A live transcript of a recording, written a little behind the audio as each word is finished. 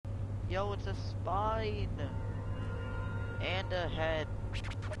Yo, it's a spine! And a head.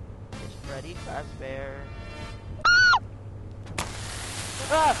 It's Freddy Fazbear.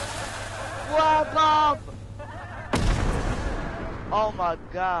 Ah! Wow, bomb! Oh my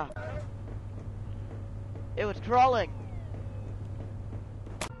god. It was crawling.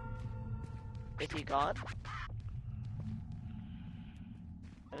 Is he gone?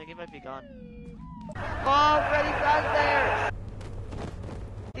 I think he might be gone. Oh, Freddy Fazbear!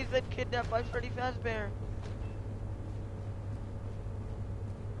 He's been kidnapped by Freddy Fazbear.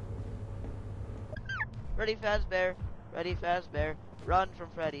 Freddy Fazbear. Freddy Fazbear. Run from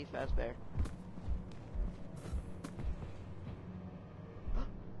Freddy Fazbear.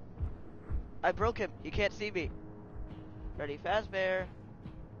 I broke him. He can't see me. Freddy Fazbear.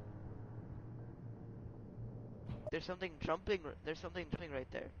 There's something jumping. There's something jumping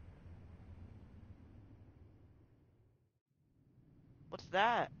right there. What's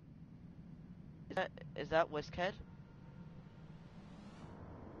that? Is that Whiskhead?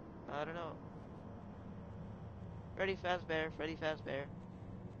 I don't know. Freddy Fazbear. Freddy Fazbear.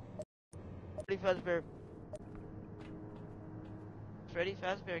 Freddy Fazbear. Freddy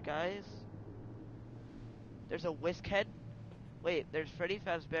Fazbear, guys. There's a Whiskhead. Wait, there's Freddy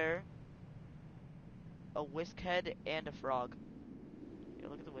Fazbear, a Whiskhead, and a frog. Here,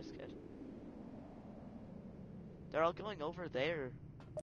 look at the Whiskhead. They're all going over there.